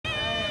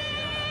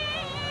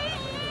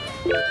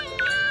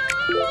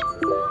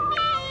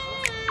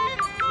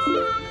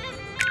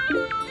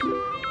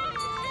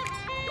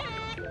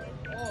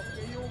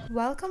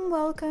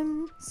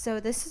Welcome. So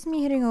this is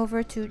me heading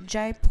over to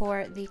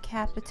Jaipur, the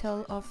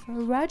capital of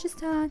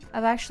Rajasthan.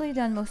 I've actually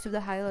done most of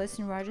the highlights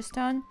in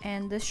Rajasthan,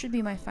 and this should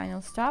be my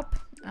final stop.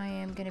 I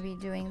am going to be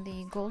doing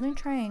the Golden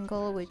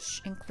Triangle,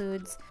 which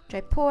includes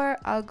Jaipur,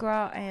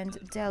 Agra, and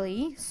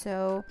Delhi.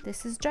 So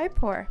this is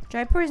Jaipur.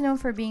 Jaipur is known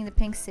for being the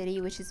pink city,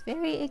 which is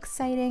very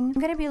exciting.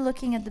 I'm going to be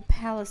looking at the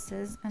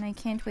palaces, and I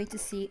can't wait to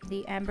see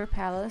the Amber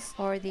Palace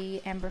or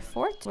the Amber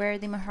Fort, where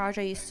the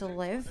Maharaja used to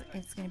live.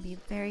 It's going to be a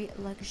very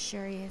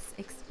luxurious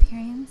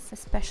experience,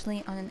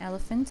 especially on an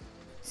elephant.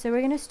 So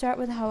we're going to start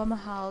with Hawa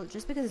Mahal,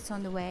 just because it's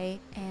on the way,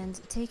 and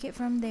take it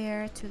from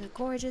there to the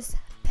gorgeous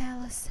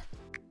palace.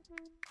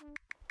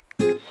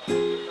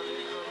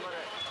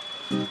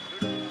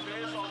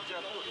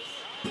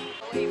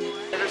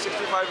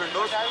 65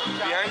 windows.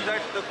 Behind that,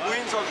 the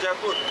queens of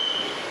Jaipur,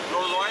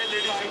 those royal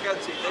ladies you can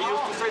see, they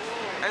used to sit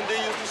and they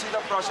used to see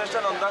the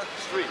procession on the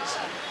streets.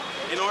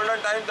 In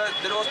olden times,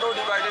 there was no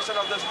division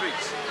of the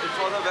streets. It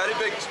was a very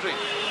big street.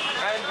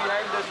 And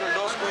behind this,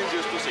 those queens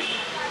used to sit.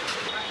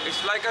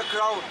 It's like a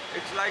crown.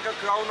 It's like a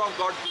crown of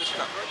God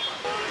Krishna.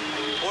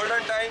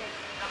 Olden time,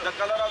 the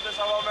color of the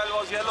Hawa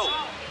Mahal was yellow.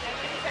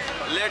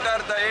 Later,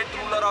 the 8th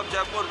ruler of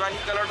Jaipur, when he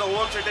colored the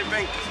whole city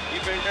pink, he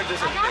painted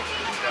this in pink.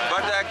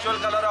 But the actual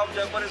color of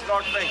Jaipur is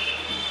not pink.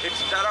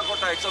 It's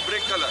terracotta, it's a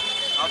brick color.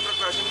 After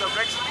crushing the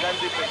bricks, then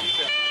the pink.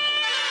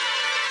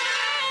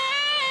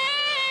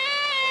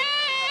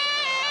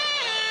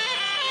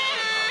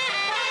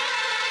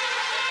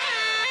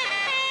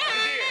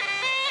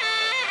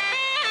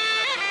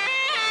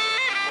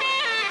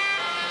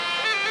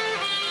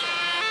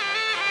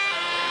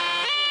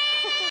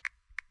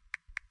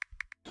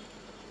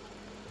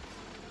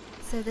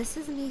 So this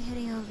is me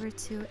heading over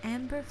to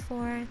Amber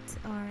Fort,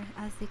 or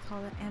as they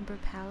call it, Amber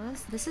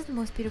Palace. This is the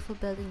most beautiful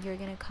building you're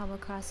gonna come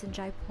across in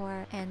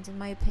Jaipur, and in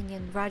my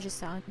opinion,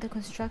 Rajasthan. The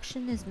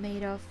construction is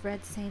made of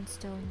red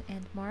sandstone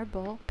and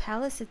marble.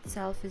 Palace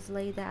itself is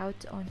laid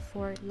out on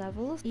 4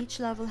 levels. Each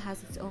level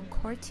has its own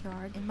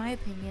courtyard. In my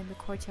opinion, the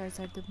courtyards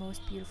are the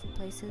most beautiful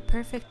places,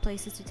 perfect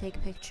places to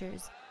take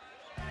pictures.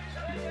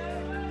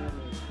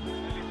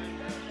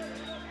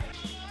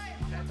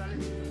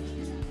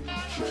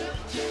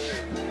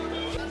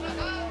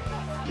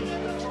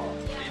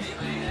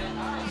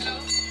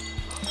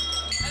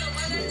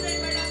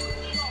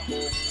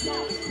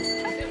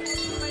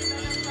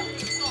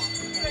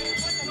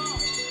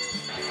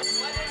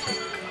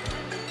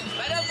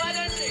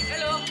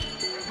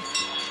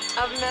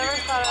 I've never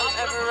thought I'd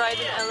ever ride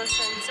an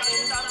elephant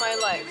in my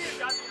life.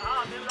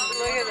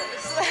 Look at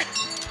this.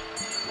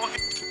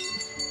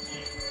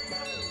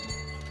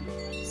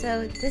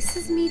 So this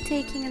is me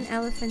taking an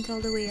elephant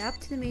all the way up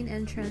to the main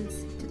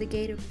entrance to the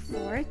gate of the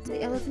fort.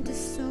 The elephant is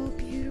so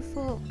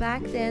beautiful.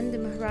 Back then, the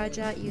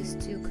Maharaja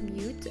used to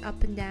commute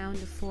up and down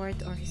the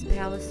fort or his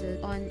palaces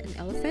on an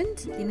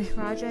elephant. The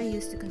Maharaja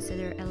used to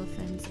consider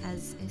elephants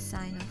as a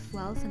sign of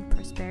wealth and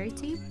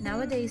prosperity.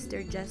 Nowadays,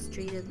 they're just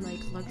treated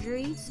like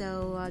luxury.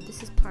 So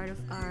this is part of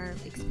our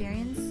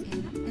experience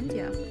in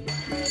India.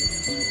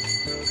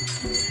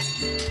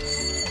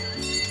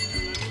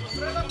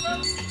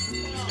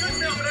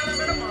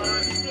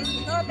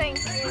 No,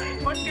 thanks.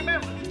 20,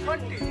 ma'am.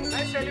 20.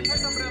 Nice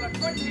elephant umbrella.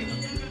 20.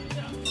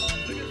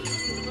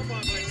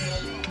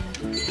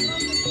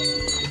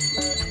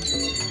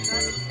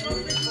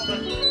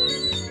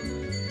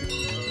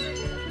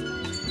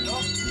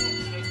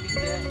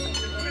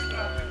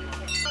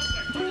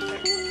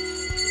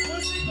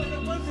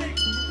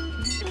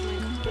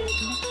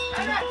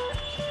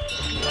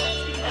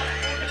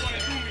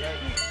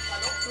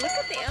 Look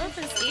at the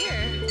elephant's ear.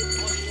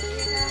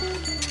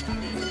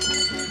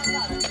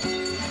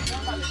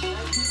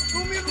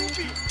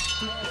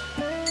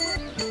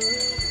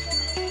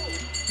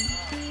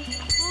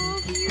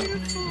 Oh,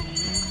 beautiful.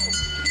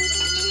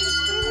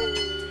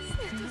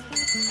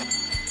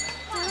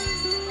 Oh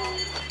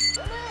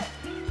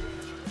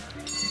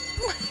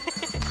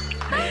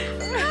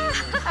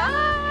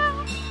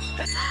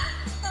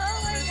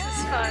my God. This is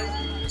fun.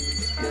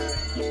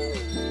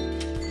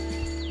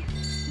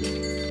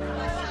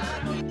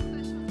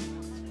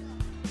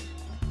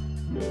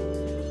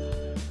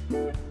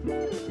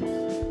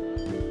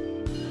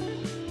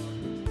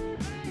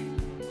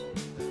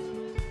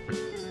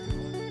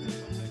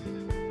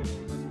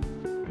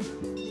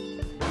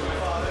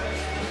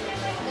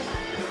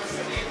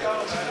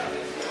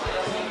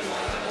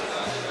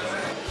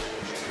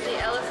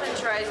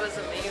 Ride was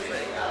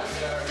amazing.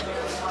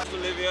 To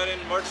live here in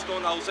mud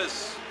stone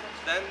houses.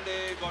 Then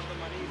they got the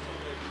money.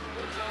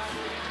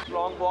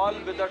 Long wall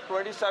with the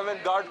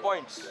 27 guard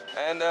points.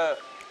 And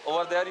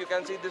over there you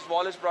can see this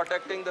wall is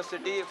protecting the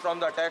city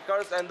from the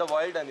attackers and the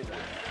wild animals.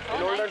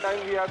 In olden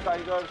time we have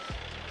tigers.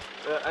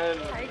 And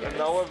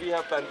now we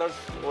have panthers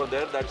over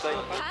there, that side.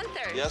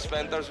 Panthers? Yes,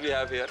 panthers we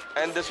have here.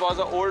 And this was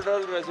an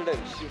older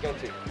residence, you can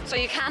see. So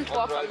you can't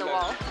walk on the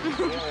wall.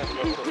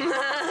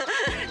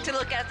 to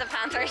look at the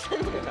panthers.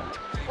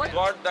 What?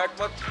 Got that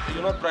much,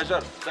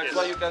 pressure. That's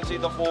why you can see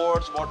the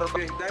forts, water.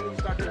 Then we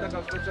started the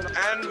construction,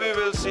 and we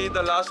will see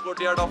the last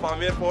courtyard of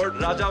Amir Fort.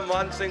 Raja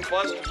Man Singh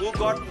first, who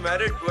got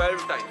married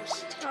 12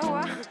 times. Oh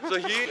wow. So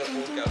he.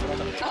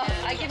 Oh,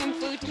 I give him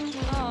food.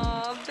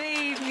 Oh,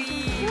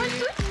 baby.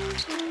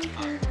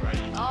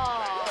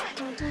 Oh.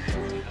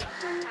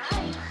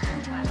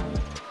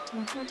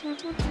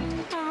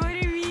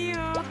 Amore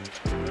mio.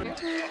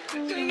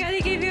 I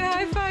gotta give you a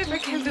high five. I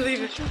can't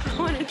believe it. I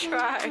wanna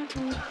try.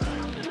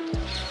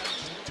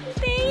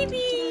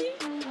 Baby.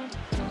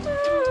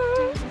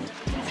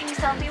 Take a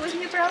selfie with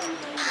me, bro.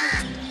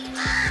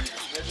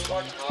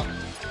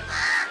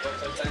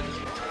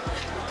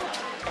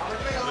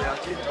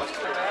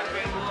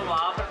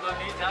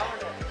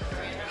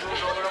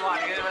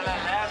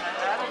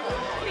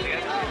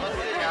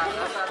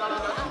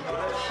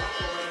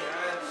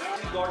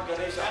 Got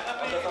Ganesha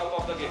at the top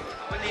of the gate.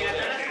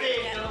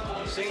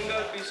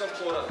 Single piece of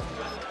coral.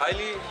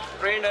 Highly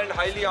trained and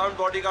highly armed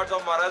bodyguards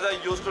of Maharaja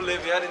used to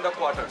live here in the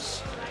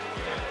quarters.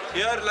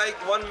 Here, like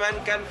one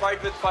man can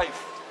fight with 5.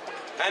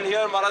 And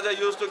here Maharaja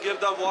used to give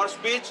the war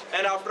speech,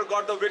 and after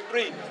got the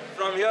victory,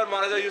 from here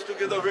Maharaja used to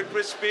give the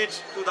victory speech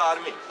to the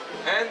army.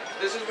 And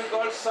this is we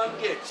called Sun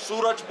Gate,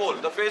 Suraj Pole,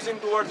 the facing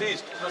towards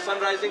east, the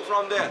sun rising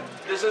from there.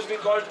 This is we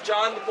called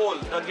Chand Pole,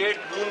 the gate,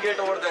 Moon Gate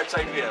over that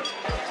side we have.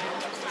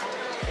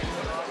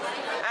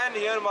 And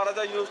here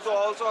Maharaja used to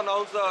also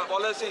announce the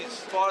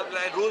policies for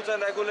like, rules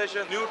and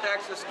regulations, new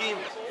tax scheme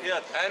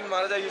here. And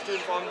Maharaja used to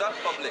inform the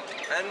public.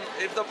 And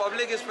if the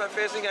public is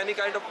facing any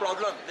kind of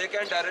problem, they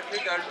can directly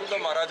tell to the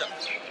Maharaja.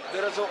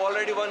 There is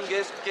already one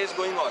case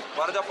going on.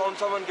 Maharaja found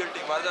someone guilty.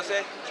 Maharaja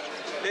said,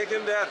 take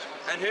him there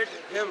and hit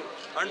him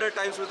 100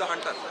 times with a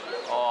hunter.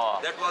 Oh.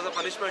 That was a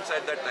punishment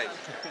at that time.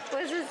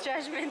 Was his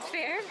judgment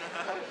fair?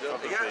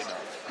 Yes.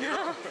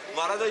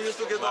 Maharaja used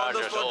to give the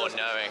orders for justice.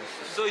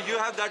 So you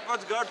have that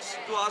much guts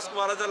to ask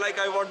Maharaja like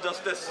I want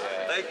justice.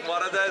 Yeah. Like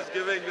Maharaja is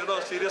giving,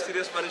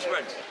 serious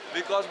punishments.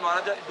 Because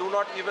Maharaja do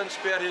not even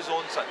spare his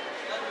own son.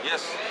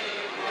 Yes.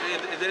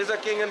 There is a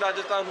king in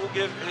Rajasthan who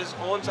gave his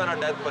own son a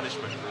death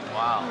punishment.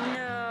 Wow.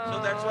 No. So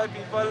that's why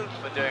people...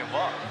 For doing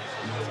what?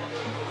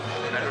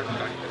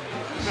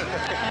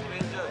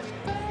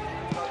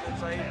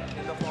 Inside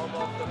in the form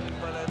of the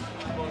people and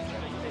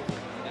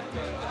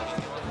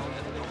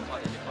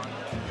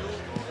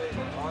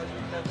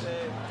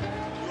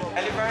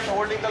elephant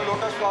holding the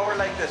lotus flower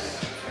like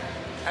this,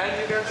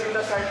 and you can see in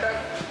the center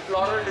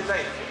floral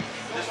design.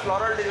 This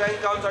floral design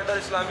comes under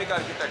Islamic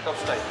architect of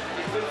style.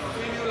 It will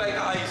feel you like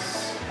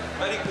ice.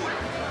 Very cool.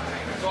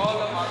 It's all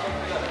the marble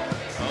pillar.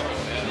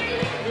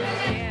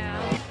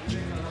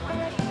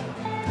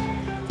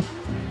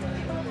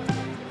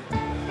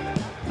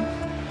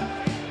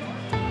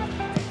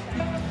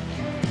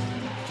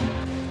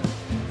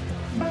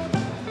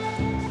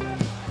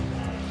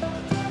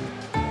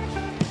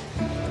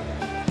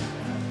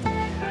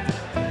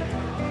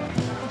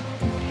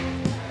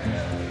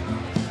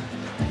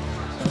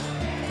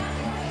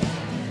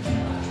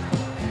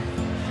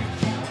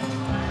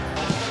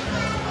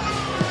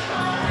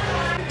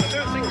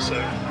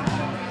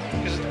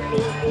 Because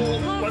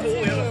all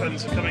the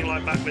elephants are coming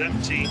like back with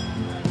empty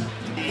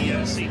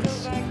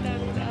seats.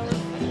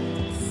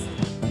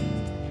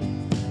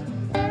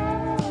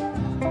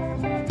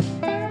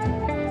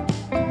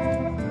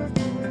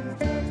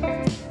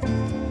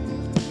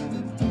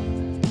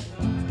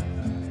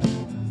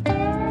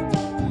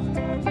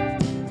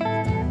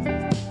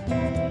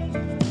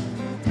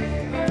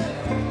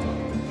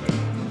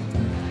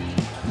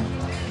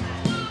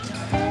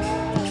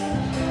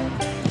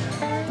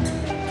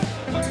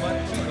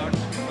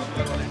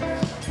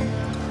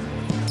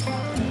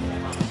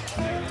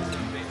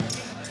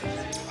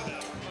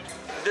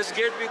 This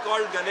gate we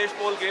called Ganesh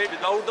Pole Gate.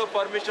 Without the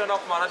permission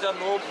of Maharaja,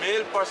 no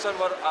male person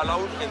were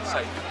allowed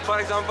inside. For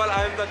example,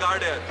 I am the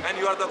guard here and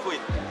you are the queen.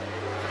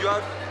 You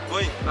are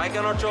going. I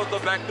cannot show the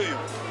back to you.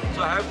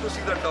 So I have to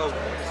see the dog.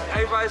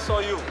 If I saw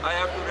you, I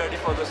have to ready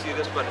for the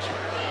serious punishment.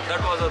 That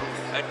was a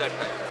rule at that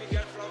time. We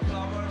get from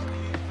flowers,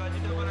 leaves,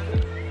 vegetable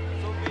and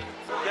so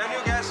can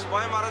you guess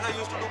why Maharaja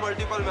used to do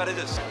multiple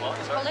marriages?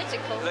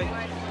 Political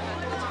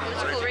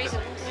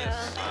reasons.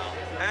 Yes.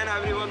 And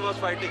everyone was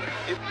fighting.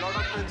 If a lot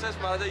of princess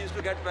Maharaja used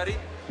to get married,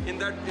 in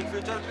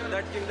future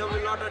that kingdom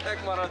will not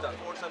attack Maharaja.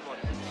 Forts and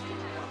monuments.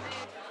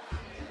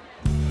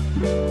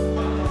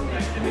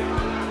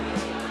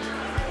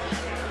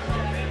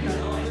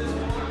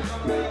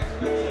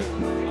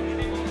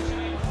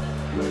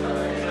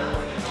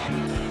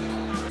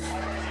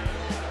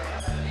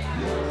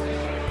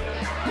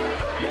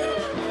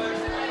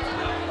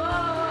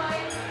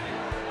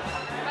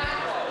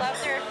 Love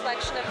the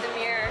reflection of the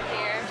mirror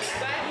here.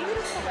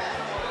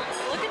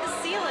 Look at the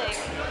ceiling.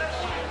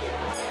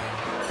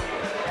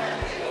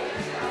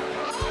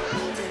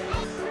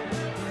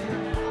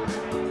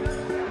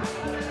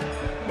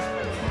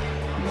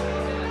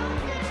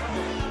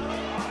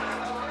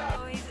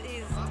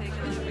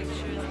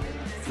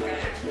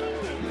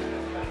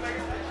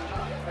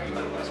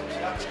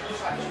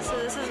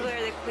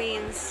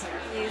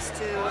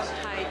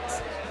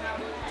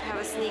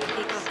 sneak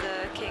peek of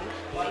the king.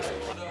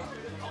 Basically.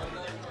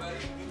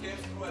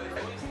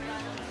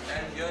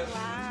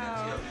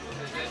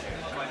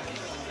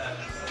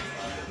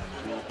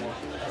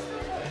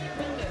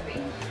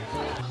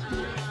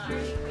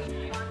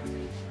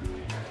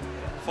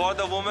 For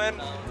the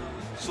woman,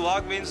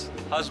 Suhag means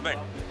husband.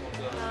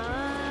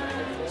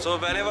 So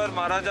whenever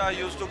Maharaja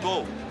used to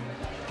go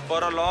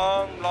for a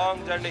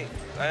long journey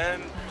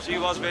and she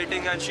was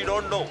waiting and she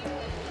don't know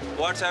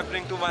what's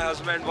happening to my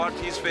husband, what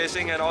he's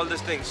facing and all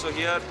these things. So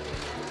here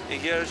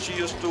she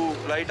used to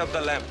light up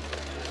the lamp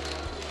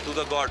to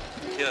the god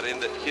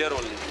here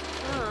only.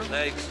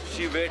 Like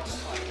she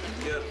waits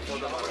here for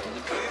the Maharaja.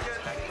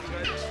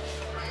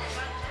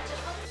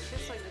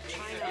 Just like the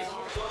China.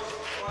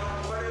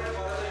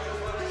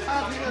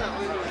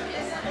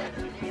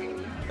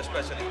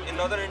 Especially in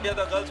northern India,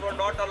 the girls were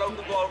not allowed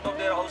to go out of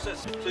their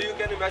houses. So you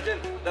can imagine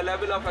the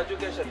level of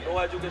education, no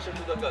education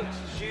to the girls.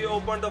 She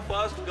opened the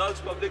first girls'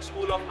 public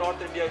school of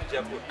North India in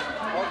Jaipur.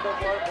 One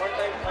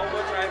time, how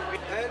much I have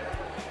been there,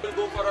 we'll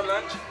go for a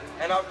lunch,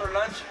 and after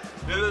lunch,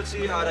 we will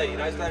see RI,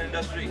 Rajasthan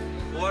Industry.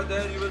 Over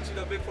there, you will see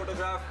the big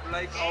photograph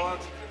like our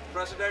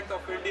President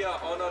of India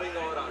honoring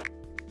our art.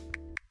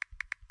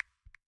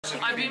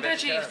 I've been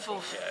veggie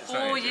for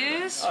 4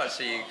 years. Oh,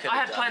 so you could. I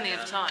had plenty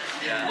of time.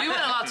 Yeah. We weren't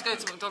allowed to go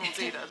to McDonald's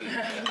either.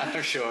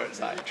 I'm sure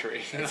it's like true.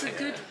 It's a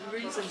good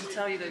reason to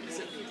tell you though, because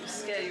people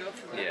scare you off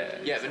from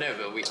it. Yeah,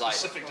 but we like.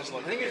 I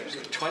think it was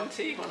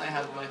 20 when I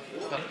had my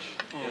punch,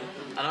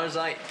 and I was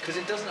like, because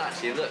it doesn't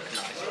actually look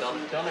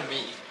nice. Done a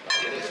meat,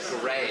 like, it looks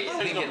great. I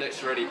think it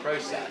looks really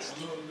processed,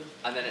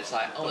 and then it's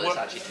like, oh, this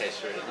actually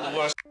tastes really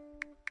nice.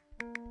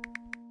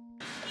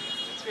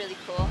 It's really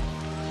cool.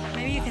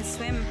 Maybe you can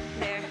swim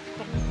there.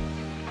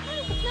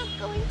 Not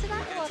going to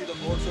that water. See the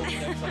boats over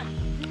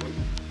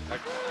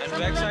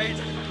that side.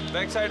 And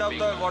backside of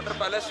the water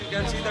palace, you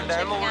can see the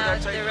dam over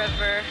that side. The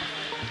river.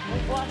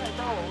 What are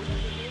those?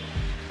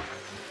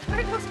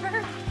 Where goes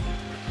her?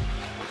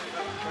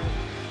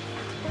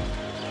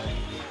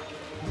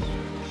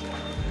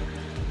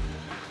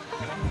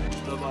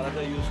 So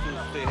Maharaja used to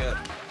stay here.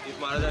 If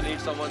Maharaja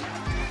needs someone,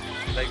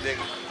 like they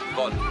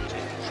call. You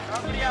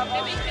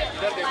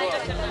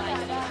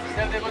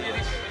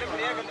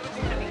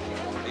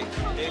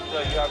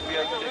have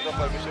to take the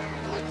permission.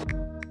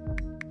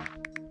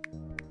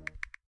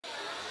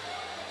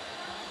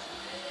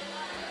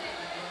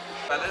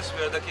 Palace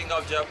where the King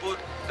of Jaipur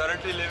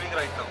currently living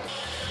right now.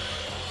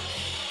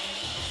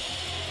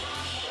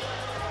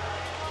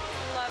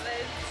 Love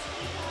it.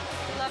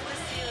 Love the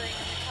ceiling,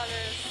 the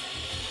colors.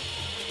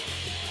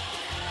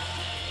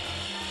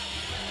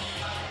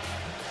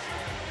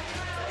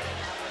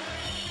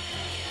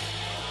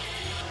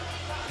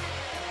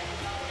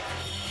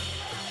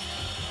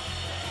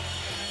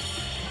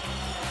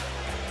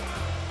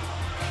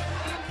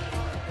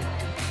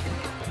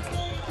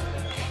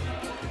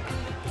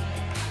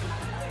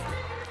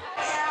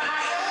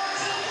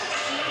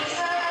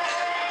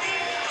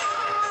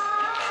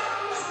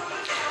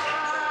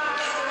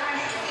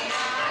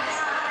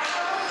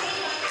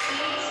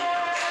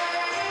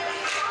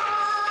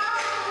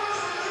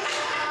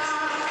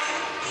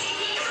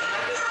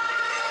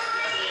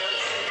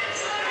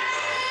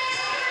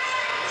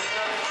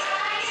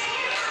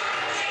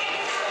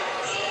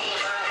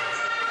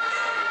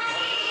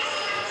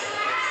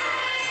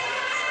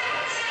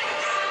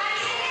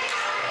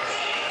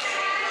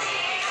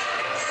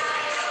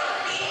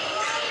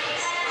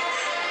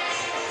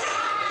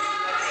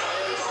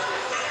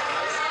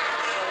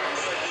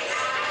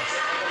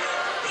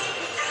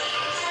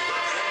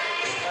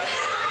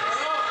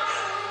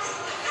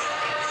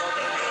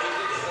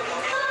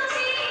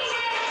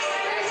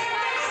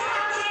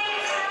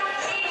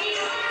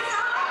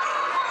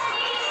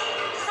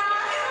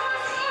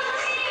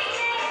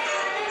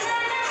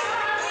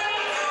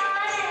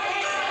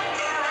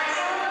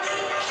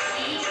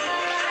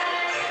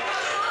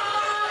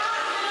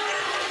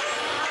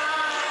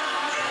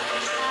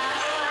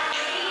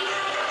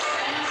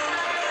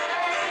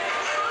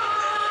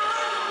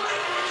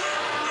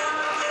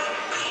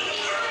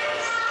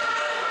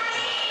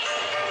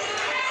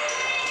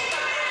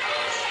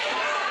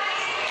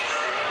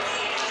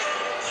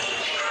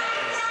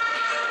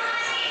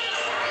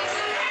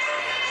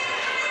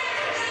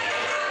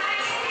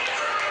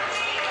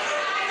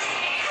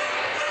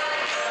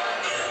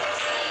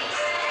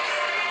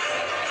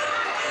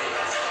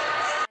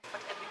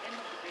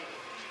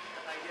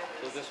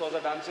 This was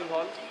a dancing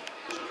hall.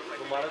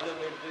 So Maharaja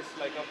made this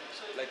like a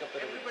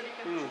pyramid.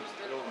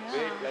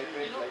 Weight,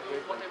 lightweight.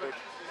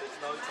 It's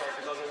now its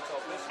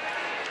office.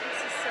 This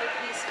is so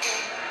peaceful.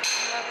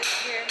 I love it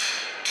here.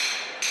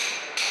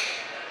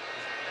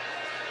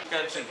 You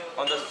can see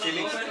on the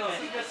ceiling,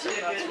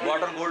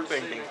 water gold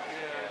painting.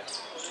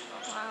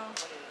 Wow.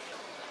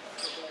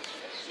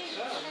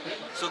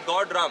 So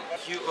God Ram,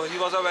 he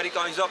was a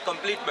he's a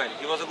complete man.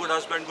 He was a good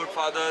husband, good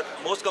father,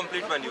 most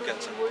complete man you can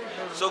say.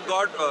 So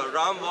God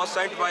Ram was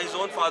sent by his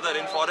own father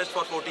in forest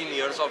for 14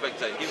 years of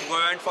exile. He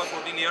went for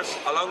 14 years.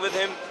 Along with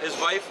him, his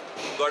wife,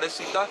 Goddess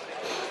Sita,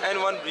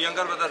 and one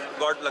younger brother,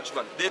 God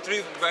Lakshman. They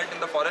three went in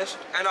the forest,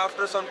 and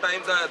after some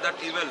time that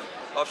evil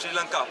of Sri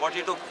Lanka, what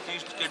he took, he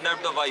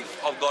kidnapped the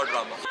wife of God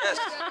Rama. Yes,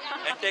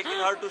 and taking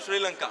her to Sri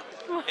Lanka.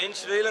 In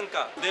Sri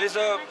Lanka, there is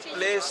a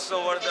place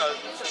over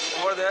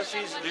there she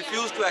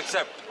refused to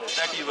accept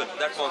that evil,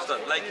 that monster.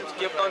 Like,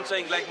 kept on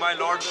saying, like, my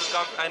Lord will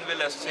come and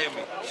will save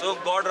me. So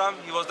God Ram,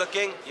 he was the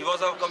king, he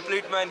was a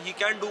complete man, he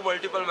can do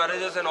multiple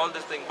marriages and all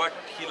this thing, but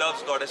he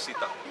loves Goddess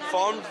Sita.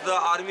 Formed the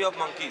army of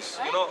monkeys,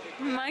 you know.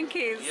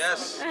 Monkeys.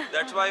 Yes,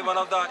 that's why one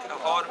of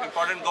our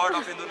important god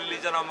of Hindu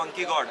religion, a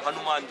monkey god,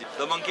 Hanumanji,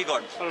 the monkey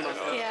god.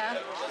 Yeah.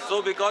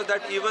 So because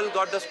that evil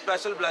got the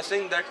special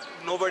blessing that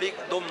nobody,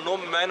 no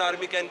man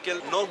army can kill,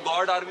 no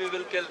god army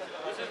will kill.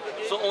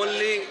 So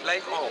only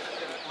like,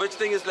 which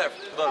thing is left?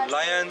 The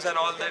lions and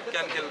all that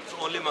can kill,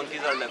 so only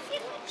monkeys are left.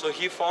 So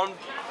he formed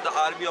the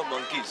army of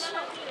monkeys.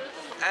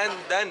 And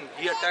then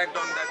he attacked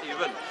on that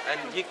evil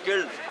and he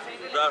killed,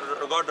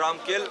 God Ram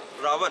killed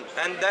Ravan.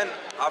 And then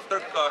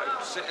after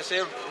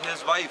saved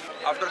his wife,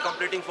 after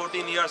completing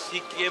 14 years,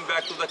 he came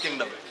back to the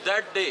kingdom.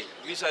 That day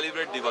we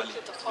celebrate Diwali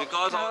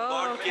because our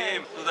God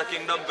came to the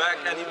kingdom back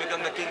and he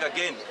became the king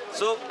again.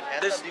 So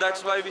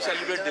that's why we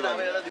celebrate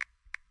Diwali.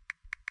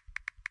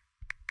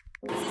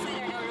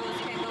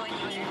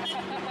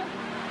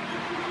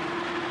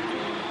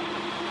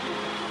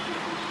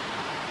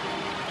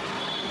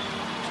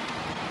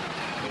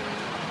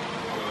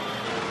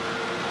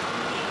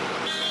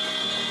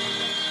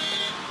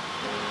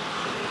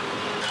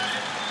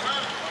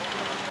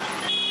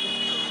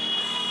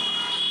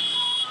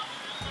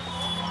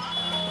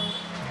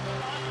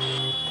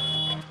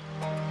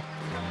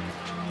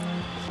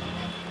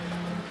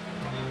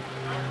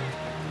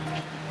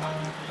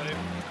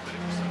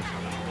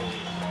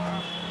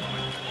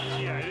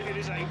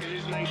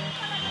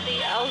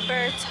 The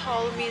Albert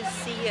Hall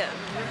Museum.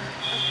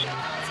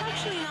 It's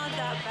actually not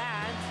that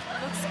bad.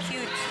 It looks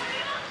cute.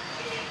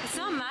 It's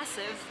not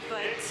massive,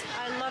 but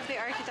I love the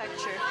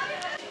architecture.